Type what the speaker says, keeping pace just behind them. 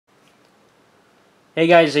Hey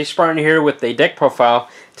guys, A Spartan here with a deck profile.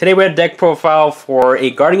 Today we had a deck profile for a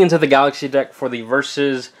Guardians of the Galaxy deck for the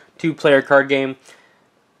Versus 2-player card game.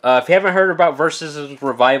 If you haven't heard about Versus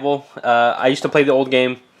Revival, I used to play the old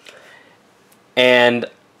game, and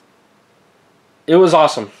it was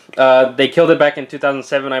awesome. They killed it back in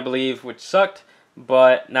 2007, I believe, which sucked,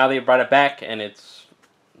 but now they brought it back, and it's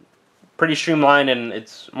pretty streamlined and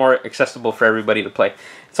it's more accessible for everybody to play.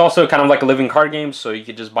 It's also kind of like a living card game, so you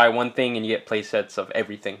could just buy one thing and you get play sets of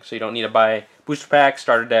everything. So you don't need to buy booster packs,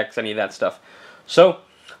 starter decks, any of that stuff. So,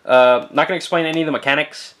 not going to explain any of the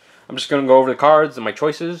mechanics. I'm just going to go over the cards and my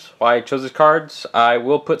choices, why I chose these cards. I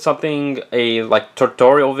will put something, a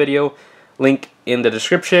tutorial video link in the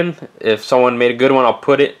description. If someone made a good one, I'll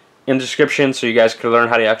put it in the description so you guys can learn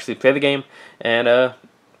how to actually play the game. And,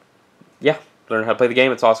 yeah, learn how to play the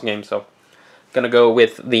game. It's an awesome game, so gonna go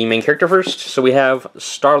with the main character first. So we have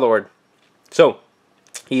Star-Lord. So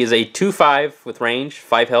he is a 2/5 with range,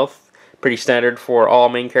 5 health, pretty standard for all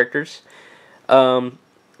main characters.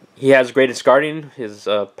 He has Greatest Guardian, his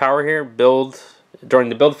power here. During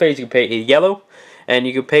the build phase, you can pay a yellow, and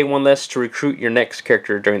you can pay 1 less to recruit your next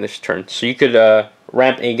character during this turn. So you could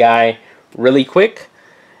ramp a guy really quick.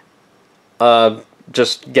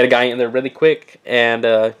 Just get a guy in there really quick,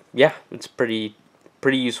 and yeah, it's pretty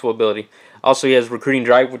useful ability. Also, he has Recruiting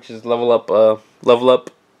Drive, which is level up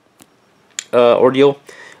ordeal.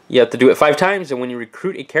 You have to do it 5 times, and when you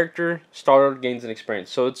recruit a character, Star-Lord gains an experience.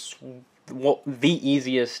 So it's one of the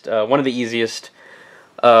easiest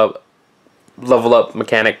level up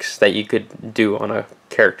mechanics that you could do on a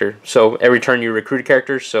character. So every turn you recruit a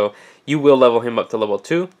character, so you will level him up to level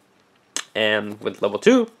 2, and with level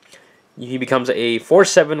 2, he becomes a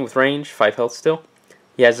 4/7 with range, 5 health still.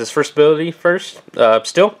 He has his first ability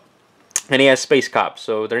still. And he has Space Cop.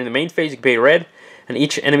 So during the main phase, you can pay red, and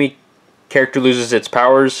each enemy character loses its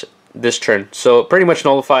powers this turn. So it pretty much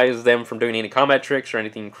nullifies them from doing any combat tricks or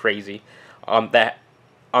anything crazy on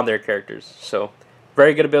their characters. So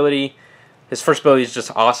very good ability. His first ability is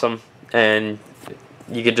just awesome, and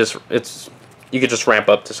you could just ramp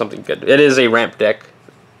up to something good. It is a ramp deck,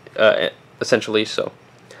 essentially. So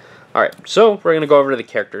all right, so we're gonna go over to the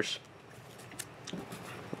characters.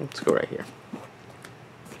 Let's go right here.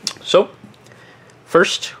 So,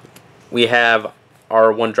 first, we have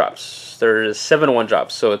our 1-drops. There's 7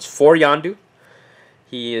 1-drops, so it's 4 Yondu.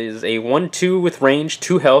 He is a 1/2 with range,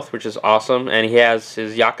 2 health, which is awesome, and he has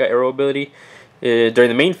his Yaka arrow ability. During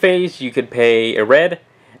the main phase, you could pay a red,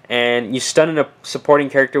 and you stun a supporting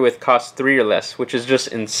character with cost 3 or less, which is just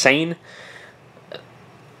insane.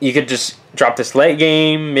 You could just drop this late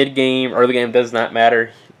game, mid game, early game, does not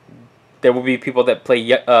matter. There will be people that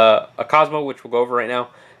play a Cosmo, which we'll go over right now,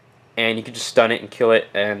 and you can just stun it and kill it,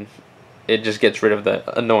 and it just gets rid of the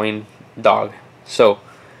annoying dog. So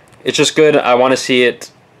it's just good. I want to see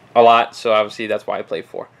it a lot, so obviously that's why I play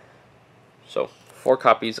 4. So 4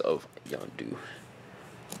 copies of Yondu.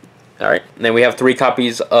 Alright, then we have 3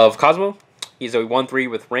 copies of Cosmo. He's a 1/3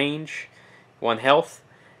 with range, 1 health,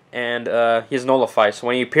 and he has Nullify. So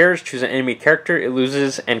when he appears, choose an enemy character. It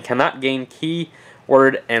loses and cannot gain key,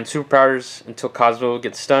 word, and superpowers until Cosmo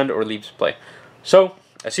gets stunned or leaves play. So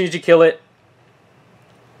as soon as you kill it,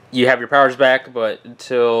 you have your powers back, but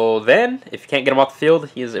until then, if you can't get him off the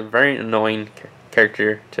field, he is a very annoying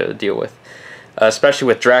character to deal with. Especially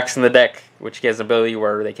with Drax in the deck, which has an ability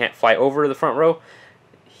where they can't fly over the front row.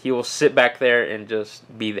 He will sit back there and just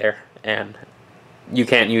be there, and you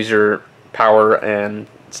can't use your power and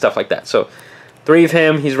stuff like that. So 3 of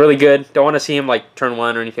him, he's really good. Don't want to see him like turn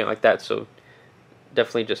 1 or anything like that, so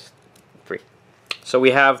definitely just 3. So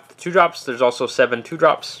we have 2-drops. There's also 7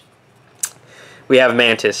 2-drops. We have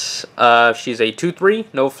Mantis. She's a 2/3,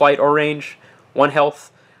 no flight or range, 1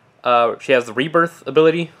 health. She has the Rebirth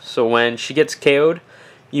ability, so when she gets KO'd,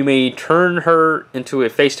 you may turn her into a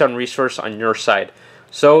face-down resource on your side.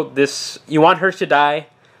 So you want her to die,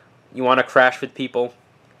 you want to crash with people,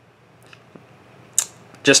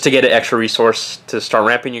 just to get an extra resource to start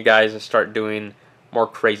ramping you guys and start doing more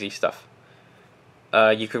crazy stuff.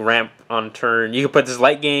 You can ramp on turn. You can put this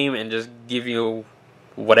light game and just give you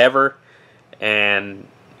whatever, and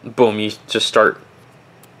boom, you just start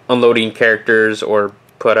unloading characters or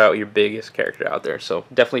put out your biggest character out there. So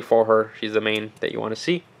definitely for her, she's the main that you want to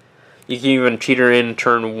see. You can even cheat her in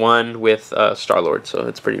turn 1 with Star-Lord, so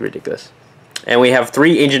it's pretty ridiculous. And we have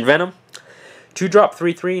 3 Agent Venom. 2-drop,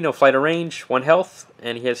 3/3, no flight or range, 1 health,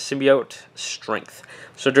 and he has Symbiote Strength.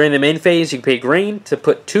 So during the main phase, you can pay green to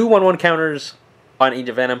put 2 1/1 counters on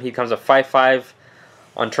Agent Venom. He becomes a 5/5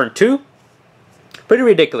 on turn 2. Pretty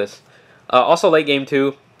ridiculous. Also late game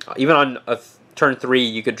too. Even on turn 3,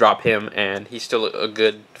 you could drop him, and he's still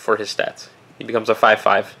good for his stats. He becomes a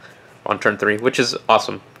 5/5 on turn 3, which is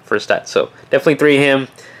awesome for his stats. So definitely 3 him.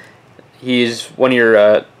 He's one of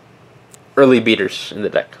your early beaters in the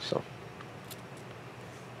deck. So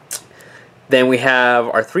then we have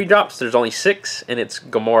our 3 drops. There's only 6, and it's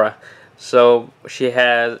Gamora. So she's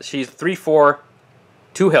 3/4,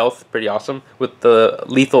 2 health, pretty awesome, with the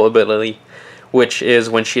lethal ability, which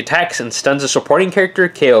is when she attacks and stuns a supporting character,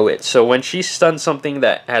 KO it. So when she stuns something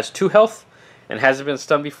that has 2 health and hasn't been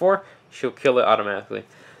stunned before, she'll kill it automatically.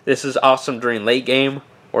 This is awesome during late game,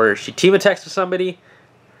 or she team attacks with somebody,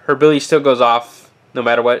 her ability still goes off no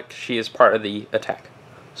matter what. She is part of the attack.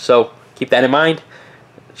 So keep that in mind.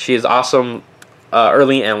 She is awesome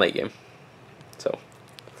early and late game. So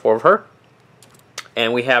 4 of her.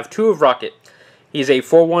 And we have 2 of Rocket. He's a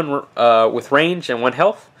 4/1 with range and 1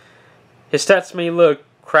 health. His stats may look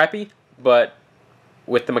crappy, but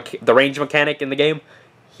with the range mechanic in the game,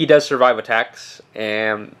 he does survive attacks,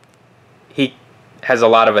 and he has a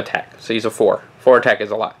lot of attack. So he's a 4. 4 attack is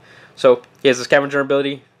a lot. So he has a scavenger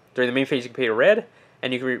ability. During the main phase, you can pay a red,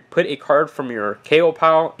 and you can put a card from your KO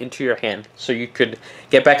pile into your hand. So you could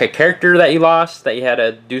get back a character that you lost, that you had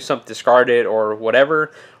to do something, discard it, or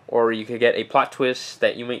whatever. Or you could get a plot twist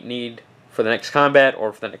that you might need for the next combat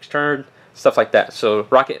or for the next turn. Stuff like that. So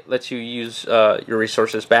Rocket lets you use your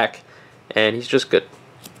resources back, and he's just good.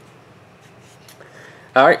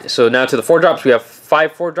 Alright, so now to the 4 drops. We have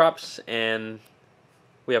 5 4 drops, and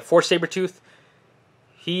we have 4 Sabretooth.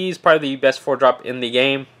 He's probably the best 4 drop in the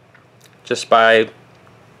game, just by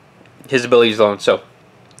his abilities alone. So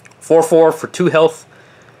 4/4 for 2 health,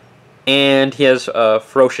 and he has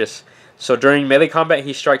Ferocious. So during melee combat,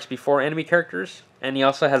 he strikes before enemy characters, and he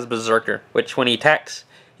also has Berserker, which when he attacks,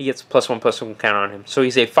 he gets +1/+1 counter on him. So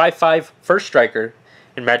he's a 5/5 first striker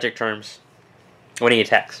in Magic terms when he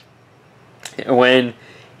attacks. When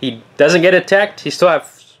he doesn't get attacked, he still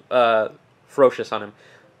has Ferocious on him.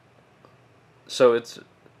 So it's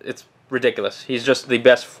ridiculous. He's just the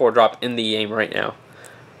best 4 drop in the game right now.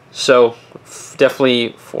 So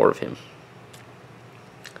definitely 4 of him.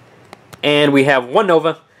 And we have 1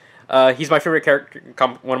 Nova. He's my favorite character,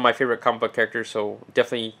 one of my favorite comic book characters, so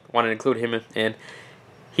definitely want to include him. And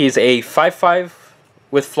he's a 5/5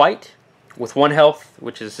 with flight, with 1 health,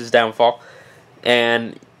 which is his downfall,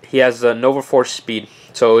 and he has a Nova Force speed.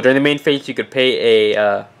 So during the main phase, you could pay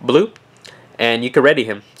a blue, and you could ready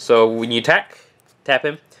him. So when you attack, tap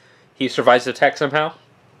him, he survives the attack somehow.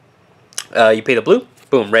 You pay the blue,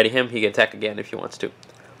 boom, ready him. He can attack again if he wants to.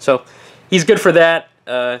 So he's good for that.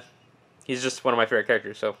 He's just one of my favorite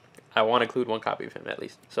characters, so I want to include 1 copy of him at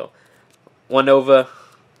least. So 1 Nova,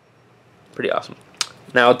 pretty awesome.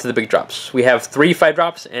 Now to the big drops. We have 3 5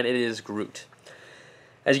 drops, and it is Groot.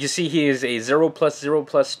 As you can see, he is a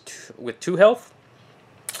 0/0/2 with 2 health,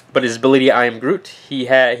 but his ability I am Groot, he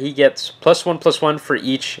gets +1/+1 for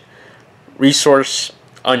each resource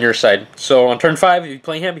on your side. So on turn 5, if you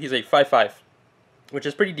play him, he's a 5/5, which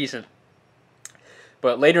is pretty decent.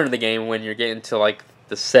 But later in the game, when you're getting to like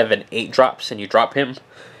the 7, 8 drops and you drop him,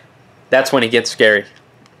 that's when it gets scary.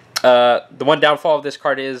 The one downfall of this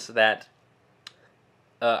card is that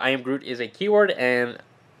I am Groot is a keyword, and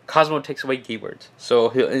Cosmo takes away keywords. So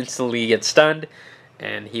he'll instantly get stunned,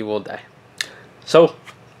 and he will die. So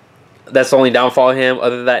that's the only downfall of him.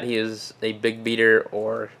 Other than that, he is a big beater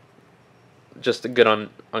or just good on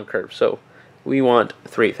curve. So we want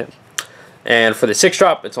 3 of him. And for the 6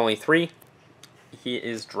 drop, it's only 3. He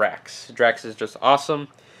is Drax. Drax is just awesome.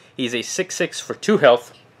 He's a 6/6 for 2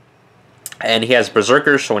 health. And he has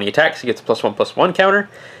Berserker, so when he attacks, he gets a +1/+1 counter.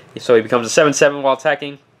 So he becomes a 7/7 while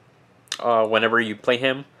attacking whenever you play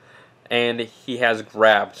him. And he has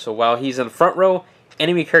Grab. So while he's in the front row,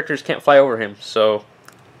 enemy characters can't fly over him. So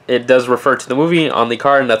it does refer to the movie on the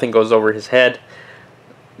card. Nothing goes over his head.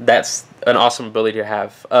 That's an awesome ability to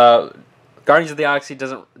have. Guardians of the Galaxy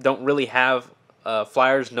don't really have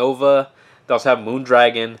flyers. Nova. They also have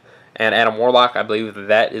Moondragon and Adam Warlock. I believe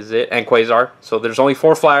that is it. And Quasar. So there's only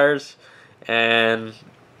 4 flyers. And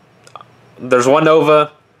there's 1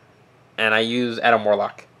 Nova. And I use Adam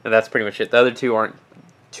Warlock. And that's pretty much it. The other 2 aren't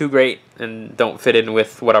too great and don't fit in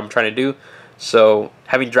with what I'm trying to do. So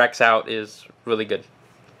having Drax out is really good.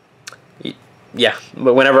 Yeah,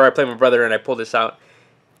 but whenever I play my brother and I pull this out,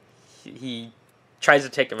 he tries to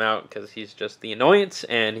take him out because he's just the annoyance,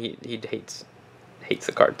 and he hates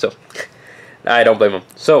the card. So I don't blame him.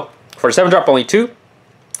 So for a 7 drop, only 2.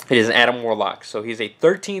 It is Adam Warlock. So he's a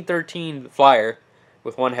 13/13 flyer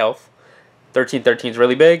with 1 health. 13/13 is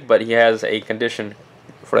really big, but he has a condition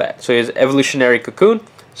for that. So he has Evolutionary Cocoon.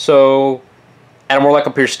 So Adam Warlock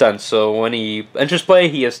appears stunned. So when he enters play,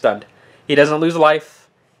 he is stunned. He doesn't lose life.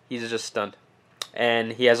 He's just stunned.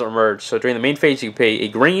 and he hasn't emerged. So during the main phase, you pay a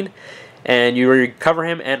green, and you recover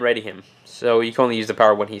him and ready him. So you can only use the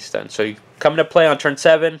power when he's stunned. So you come into play on turn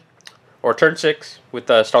 7 or turn 6 with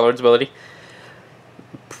Star-Lord's ability.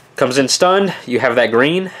 Comes in stunned, you have that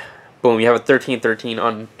green. Boom, you have a 13/13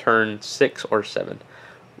 on turn 6 or 7.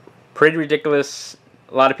 Pretty ridiculous.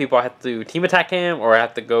 A lot of people have to team attack him or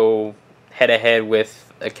have to go head-to-head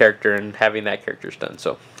with a character and having that character stunned.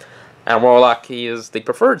 So Adam Warlock, he is the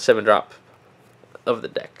preferred 7-drop of the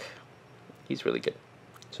deck. He's really good.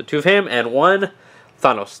 So 2 of him and 1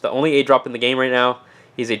 Thanos, the only 8-drop in the game right now.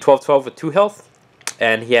 He's a 12/12 with 2 health,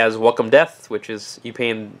 and he has Welcome Death, which is you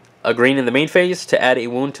paying a green in the main phase to add a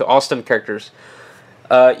wound to all stun characters.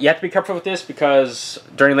 You have to be careful with this because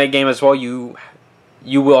during late game as well, you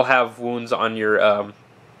will have wounds on your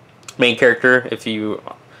main character if you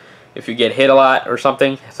get hit a lot or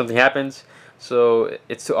something happens. So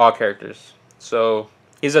it's to all characters. So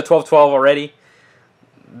he's a 12/12 already.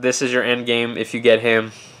 This is your end game if you get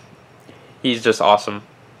him. He's just awesome.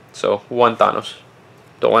 So 1 Thanos.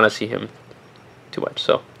 Don't want to see him too much.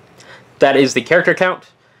 So that is the character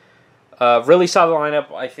count. Really solid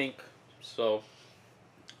lineup, I think. So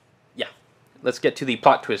yeah, let's get to the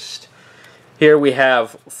plot twist. Here we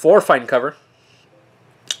have 4 fight and cover.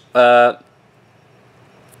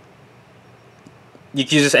 You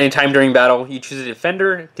can use this anytime during battle. You choose a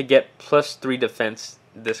defender to get +3 defense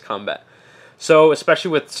this combat. So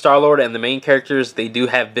especially with Star-Lord and the main characters, they do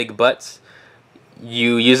have big butts.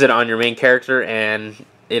 You use it on your main character and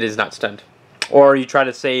it is not stunned. Or you try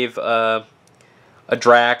to save a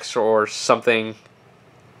Drax or something.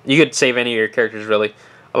 You could save any of your characters really.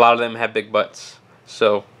 A lot of them have big butts.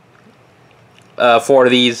 So 4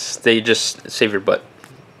 of these, they just save your butt.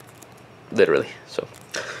 Literally. So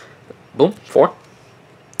boom, 4.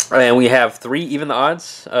 And we have 3 even the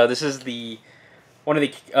odds. This is one of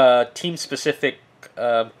the team specific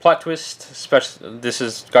plot twists. This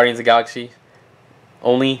is Guardians of the Galaxy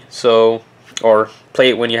only, so or play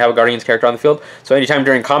it when you have a Guardians character on the field. So anytime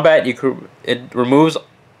during combat, it removes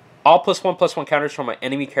all +1/+1 counters from an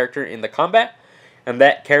enemy character in the combat, and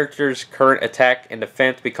that character's current attack and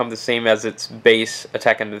defense become the same as its base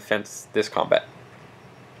attack and defense this combat.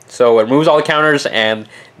 So it removes all the counters, and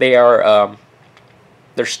they are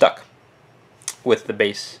they're stuck with the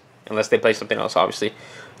base unless they play something else, obviously.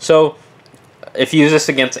 So if you use this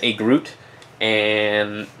against a Groot,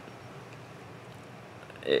 and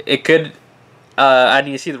it could, I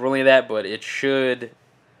need to see the ruling of that, but it should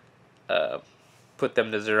put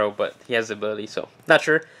them to 0, but he has the ability, so not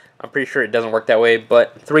sure. I'm pretty sure it doesn't work that way,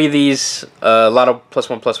 but 3 of these, a lot of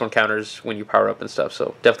 +1/+1 counters when you power up and stuff,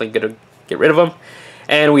 so definitely gonna get rid of them.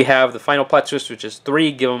 And we have the final plot twist, which is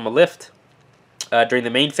 3, give them a lift. During the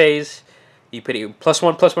main phase, you put a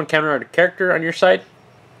 +1/+1 counter on a character on your side,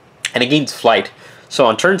 and it gains flight. So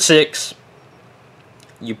on turn 6,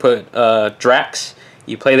 you put Drax.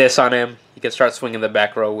 You play this on him. You can start swinging the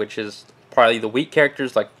back row, which is probably the weak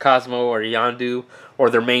characters like Cosmo or Yondu, or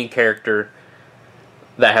their main character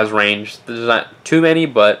that has range. There's not too many,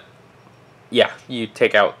 but yeah, you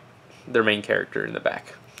take out their main character in the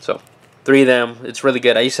back. So 3 of them. It's really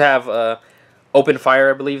good. I used to have Open Fire,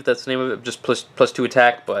 I believe that's the name of it, just +2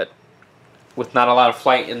 attack, but with not a lot of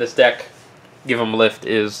flight in this deck, give them a lift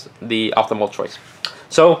is the optimal choice.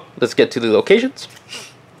 So let's get to the locations.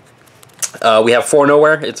 We have 4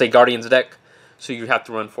 Nowhere. It's a Guardians deck, so you have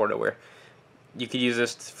to run 4 Nowhere. You could use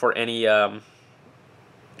this for any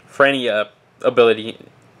ability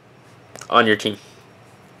on your team.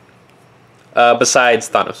 Besides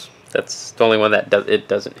Thanos, that's the only one that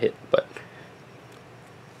doesn't hit. But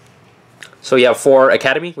so you have 4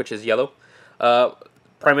 Academy, which is yellow,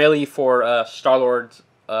 primarily for Star-Lord's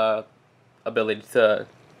ability to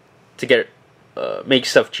get make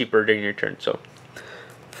stuff cheaper during your turn. So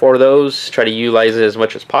for those, try to utilize it as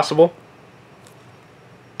much as possible.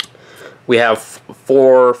 We have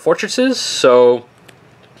 4 fortresses. So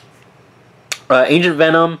Ancient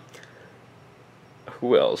Venom,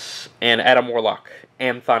 who else? And Adam Warlock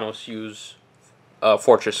and Thanos use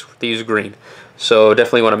Fortress. They use green. So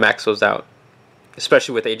definitely want to max those out,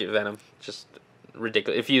 especially with Ancient Venom. Just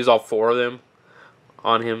ridiculous. If you use all 4 of them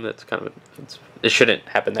on him, that's kind of it shouldn't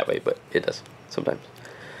happen that way, but it does sometimes.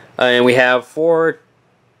 And we have 4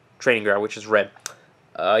 Training Ground, which is red.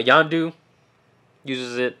 Yondu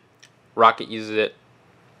uses it. Rocket uses it.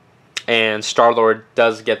 And Star-Lord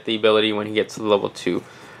does get the ability when he gets to level 2.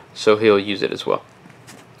 So he'll use it as well.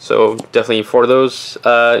 So definitely for those.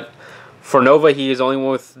 For Nova, he is only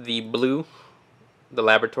one with the blue. The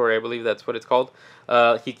laboratory, I believe that's what it's called.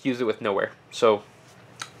 He can use it with Nowhere. So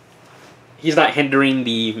he's not hindering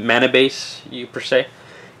the mana base, per se.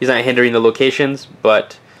 He's not hindering the locations,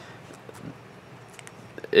 but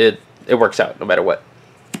it works out no matter what.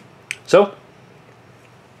 So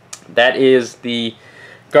that is the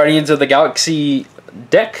Guardians of the Galaxy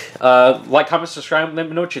deck. Like, comment, subscribe. Let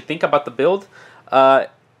me know what you think about the build. I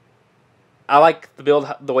like the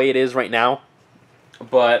build the way it is right now,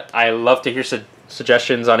 but I love to hear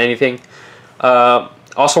suggestions on anything.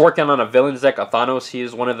 Also working on a villains deck, Thanos. He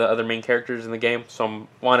is one of the other main characters in the game, so I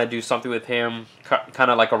want to do something with him,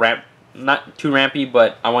 kind of like a ramp, not too rampy,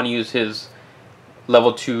 but I want to use his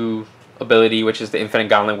level 2 ability, which is the Infinite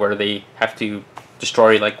Gauntlet, where they have to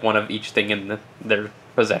destroy like one of each thing in their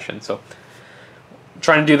possession. So I'm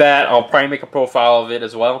trying to do that. I'll probably make a profile of it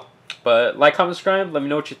as well. But like, comment, subscribe. Let me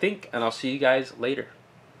know what you think, and I'll see you guys later.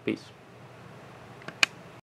 Peace.